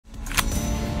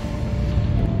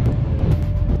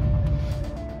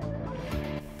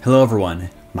Hello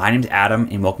everyone, my name is Adam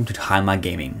and welcome to TimeLag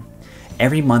Gaming.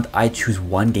 Every month I choose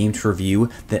one game to review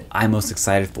that I'm most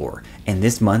excited for, and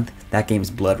this month that game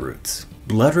is Bloodroots.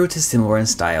 Bloodroots is similar in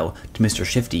style to Mr.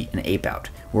 Shifty and Ape Out,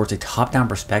 where it's a top-down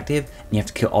perspective and you have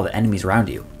to kill all the enemies around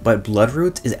you. But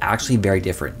Bloodroots is actually very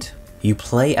different. You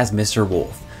play as Mr.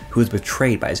 Wolf, who is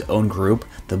betrayed by his own group,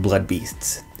 the Blood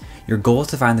Beasts. Your goal is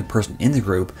to find the person in the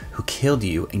group who killed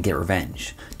you and get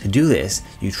revenge. To do this,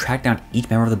 you track down each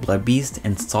member of the Blood Beast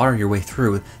and slaughter your way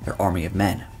through their army of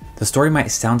men. The story might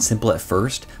sound simple at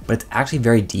first, but it's actually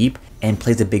very deep and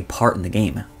plays a big part in the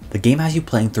game. The game has you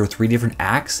playing through 3 different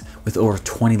acts with over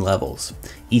 20 levels.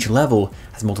 Each level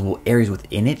has multiple areas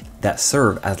within it that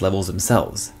serve as levels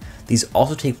themselves. These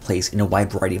also take place in a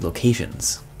wide variety of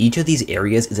locations. Each of these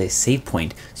areas is a save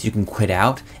point, so you can quit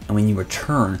out, and when you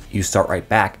return, you start right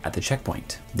back at the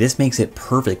checkpoint. This makes it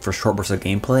perfect for short bursts of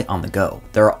gameplay on the go.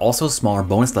 There are also smaller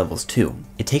bonus levels too.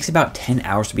 It takes about 10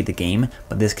 hours to beat the game,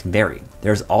 but this can vary.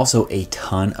 There's also a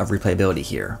ton of replayability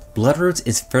here. Bloodroots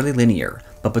is fairly linear,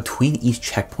 but between each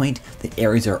checkpoint, the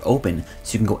areas are open,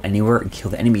 so you can go anywhere and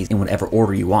kill the enemies in whatever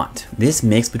order you want. This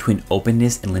mix between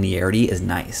openness and linearity is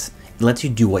nice. It lets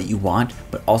you do what you want,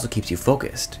 but also keeps you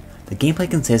focused. The gameplay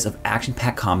consists of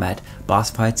action-packed combat, boss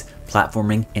fights,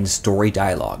 platforming, and story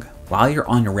dialogue. While you're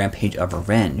on your rampage of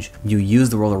revenge, you use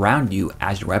the world around you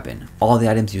as your weapon. All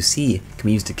the items you see can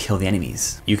be used to kill the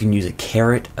enemies. You can use a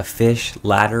carrot, a fish,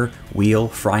 ladder, wheel,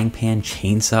 frying pan,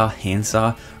 chainsaw,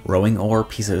 handsaw, rowing oar,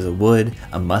 pieces of wood,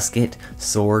 a musket,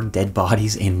 sword, dead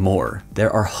bodies, and more.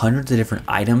 There are hundreds of different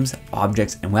items,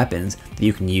 objects, and weapons that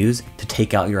you can use to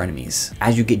take out your enemies.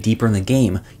 As you get deeper in the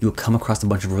game, you will come across a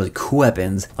bunch of really cool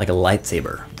weapons like a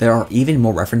lightsaber. There are even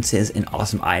more references and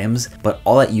awesome items, but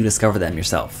I'll let you discover them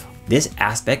yourself. This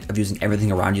aspect of using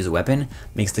everything around you as a weapon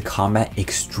makes the combat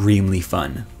extremely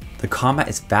fun. The combat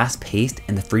is fast paced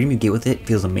and the freedom you get with it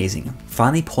feels amazing.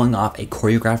 Finally pulling off a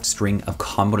choreographed string of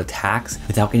comboed attacks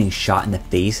without getting shot in the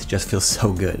face just feels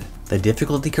so good. The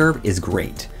difficulty curve is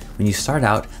great. When you start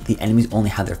out, the enemies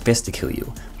only have their fists to kill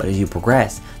you, but as you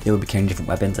progress, they will be carrying different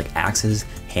weapons like axes,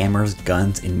 hammers,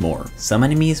 guns, and more. Some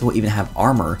enemies will even have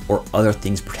armor or other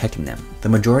things protecting them. The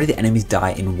majority of the enemies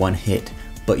die in one hit,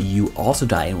 but you also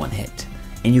die in one hit.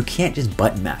 And you can't just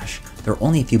button mash. There are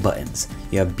only a few buttons.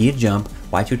 You have B to jump,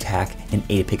 Y to attack, and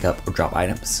A to pick up or drop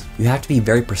items. You have to be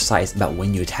very precise about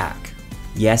when you attack.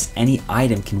 Yes, any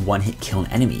item can one-hit kill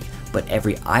an enemy, but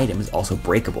every item is also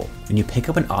breakable. When you pick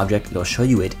up an object, it'll show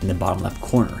you it in the bottom left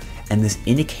corner, and this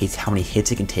indicates how many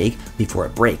hits it can take before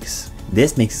it breaks.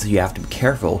 This makes it so you have to be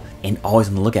careful and always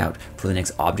on the lookout for the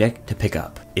next object to pick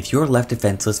up. If you're left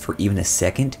defenseless for even a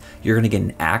second, you're going to get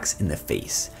an axe in the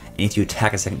face, and if you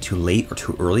attack a second too late or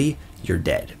too early, you're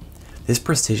dead. This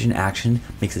precision action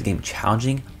makes the game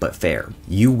challenging but fair.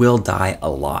 You will die a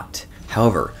lot.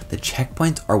 However, the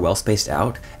checkpoints are well spaced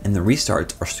out and the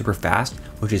restarts are super fast,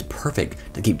 which is perfect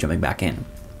to keep jumping back in.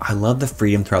 I love the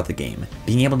freedom throughout the game,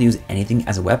 being able to use anything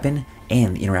as a weapon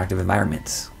and the interactive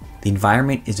environments. The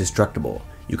environment is destructible.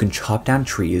 You can chop down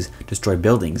trees, destroy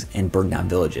buildings, and burn down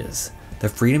villages. The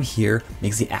freedom here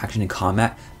makes the action and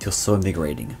combat feel so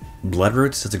invigorating.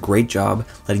 Bloodroots does a great job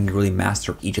letting you really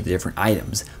master each of the different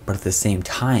items, but at the same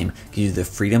time gives you the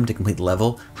freedom to complete the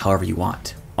level however you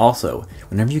want. Also,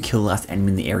 whenever you kill the last enemy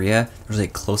in the area, there's a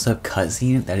close-up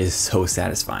cutscene that is so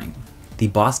satisfying. The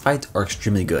boss fights are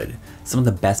extremely good, some of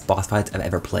the best boss fights I've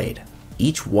ever played.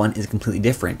 Each one is completely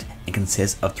different and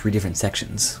consists of 3 different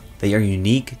sections. They are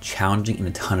unique, challenging, and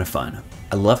a ton of fun.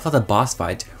 I love how the boss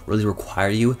fights really require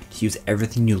you to use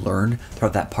everything you learned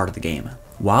throughout that part of the game.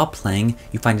 While playing,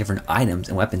 you find different items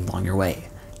and weapons along your way.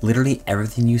 Literally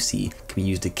everything you see can be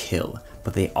used to kill,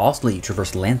 but they also let you traverse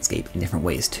the landscape in different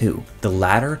ways too. The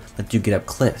ladder lets you get up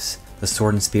cliffs. The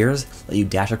sword and spears let you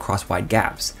dash across wide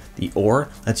gaps. The oar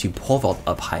lets you pole vault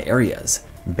up high areas.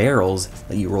 Barrels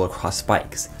let you roll across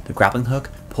spikes. The grappling hook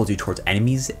pulls you towards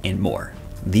enemies, and more.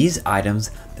 These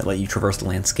items that let you traverse the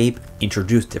landscape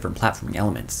introduce different platforming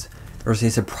elements. There is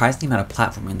a surprising amount of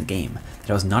platforming in the game that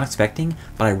I was not expecting,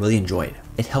 but I really enjoyed.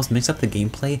 It helps mix up the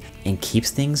gameplay and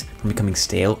keeps things from becoming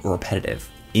stale or repetitive.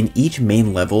 In each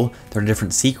main level, there are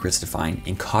different secrets to find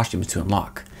and costumes to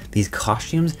unlock. These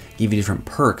costumes give you different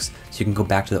perks so you can go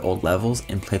back to the old levels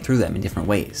and play through them in different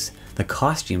ways. The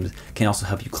costumes can also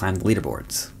help you climb the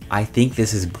leaderboards. I think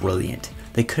this is brilliant.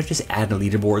 They could have just added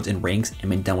leaderboards and ranks and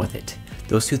been done with it.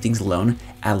 Those 2 things alone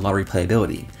add a lot of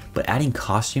replayability, but adding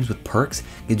costumes with perks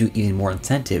gives you even more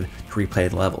incentive to replay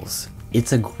the levels.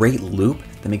 It's a great loop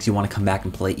that makes you want to come back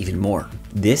and play even more.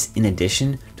 This, in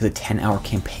addition to the 10-hour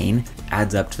campaign,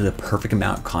 adds up to the perfect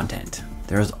amount of content.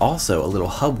 There is also a little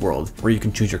hub world where you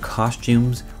can choose your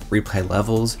costumes, replay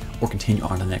levels, or continue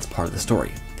on to the next part of the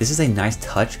story. This is a nice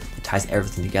touch that ties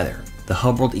everything together. The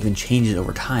hub world even changes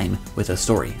over time with the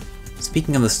story.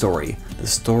 Speaking of the story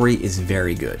is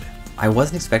very good. I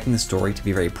wasn't expecting the story to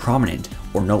be very prominent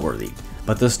or noteworthy,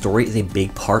 but the story is a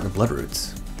big part of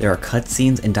Bloodroots. There are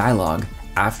cutscenes and dialogue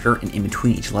after and in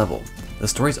between each level. The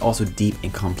story is also deep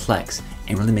and complex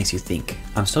and really makes you think.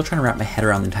 I'm still trying to wrap my head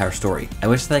around the entire story. I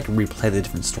wish that I could replay the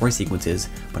different story sequences,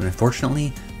 but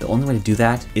unfortunately, the only way to do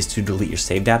that is to delete your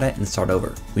save data and start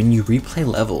over. When you replay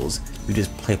levels, you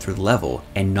just play through the level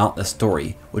and not the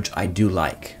story, which I do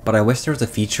like. But I wish there was a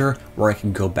feature where I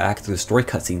can go back through the story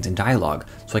cutscenes and dialogue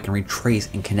so I can retrace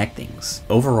and connect things.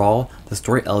 Overall, the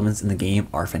story elements in the game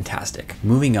are fantastic.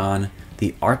 Moving on,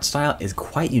 the art style is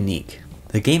quite unique.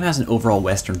 The game has an overall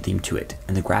Western theme to it,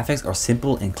 and the graphics are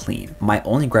simple and clean. My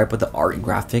only gripe with the art and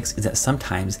graphics is that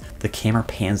sometimes the camera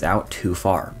pans out too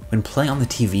far. When playing on the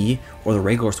TV or the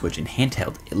regular Switch in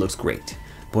handheld, it looks great.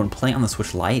 But when playing on the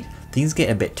Switch Lite, things get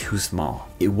a bit too small.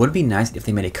 It would be nice if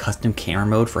they made a custom camera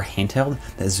mode for handheld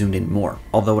that zoomed in more.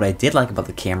 Although what I did like about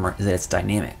the camera is that it's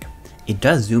dynamic. It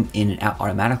does zoom in and out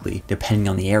automatically depending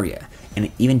on the area, and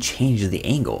it even changes the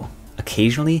angle.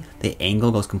 Occasionally, the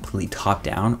angle goes completely top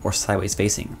down or sideways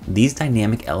facing. These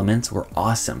dynamic elements were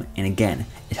awesome, and again,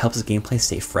 it helps the gameplay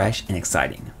stay fresh and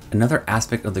exciting. Another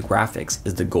aspect of the graphics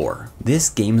is the gore. This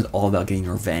game is all about getting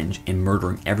revenge and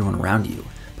murdering everyone around you,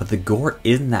 but the gore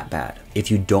isn't that bad.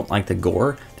 If you don't like the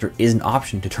gore, there is an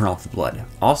option to turn off the blood.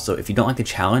 Also, if you don't like the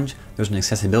challenge, there's an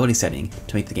accessibility setting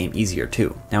to make the game easier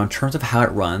too. Now in terms of how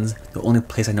it runs, the only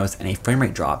place I noticed any frame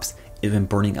rate drops is when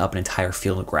burning up an entire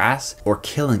field of grass or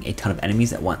killing a ton of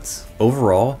enemies at once.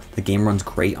 Overall, the game runs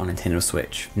great on Nintendo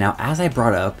Switch. Now, as I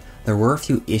brought up, there were a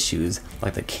few issues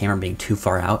like the camera being too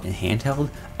far out in handheld,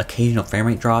 occasional frame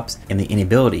rate drops, and the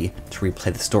inability to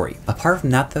replay the story. Apart from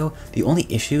that though, the only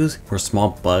issues were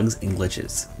small bugs and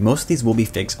glitches. Most of these will be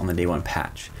fixed on the day one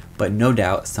patch, but no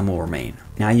doubt some will remain.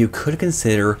 Now you could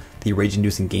consider the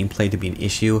rage-inducing gameplay to be an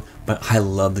issue, but I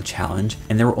love the challenge,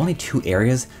 and there were only 2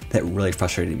 areas that really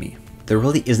frustrated me. There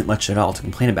really isn't much at all to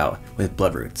complain about with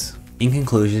Bloodroots. In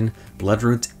conclusion,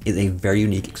 Bloodroots is a very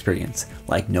unique experience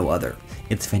like no other.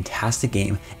 It's a fantastic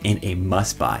game and a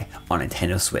must-buy on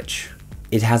Nintendo Switch.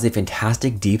 It has a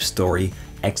fantastic deep story,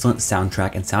 excellent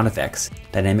soundtrack and sound effects,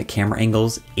 dynamic camera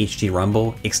angles, HD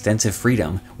rumble, extensive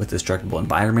freedom with destructible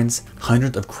environments,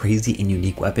 hundreds of crazy and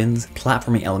unique weapons,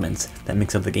 platforming elements that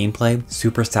mix up the gameplay,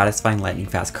 super satisfying lightning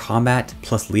fast combat,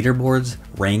 plus leaderboards,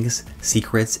 ranks,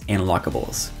 secrets, and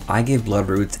unlockables. I give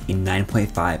Bloodroots a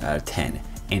 9.5 out of 10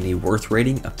 and a worth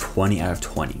rating of 20 out of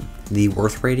 20. The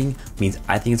worth rating means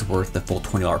I think it's worth the full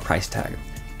 $20 price tag.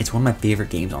 It's one of my favorite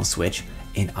games on Switch,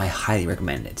 and I highly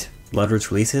recommend it. Bloodroots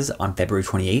releases on February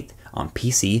 28th on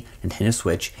PC, Nintendo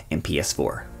Switch, and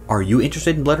PS4. Are you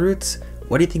interested in Bloodroots?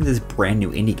 What do you think of this brand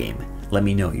new indie game? Let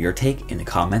me know your take in the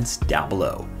comments down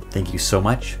below. Thank you so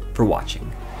much for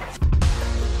watching.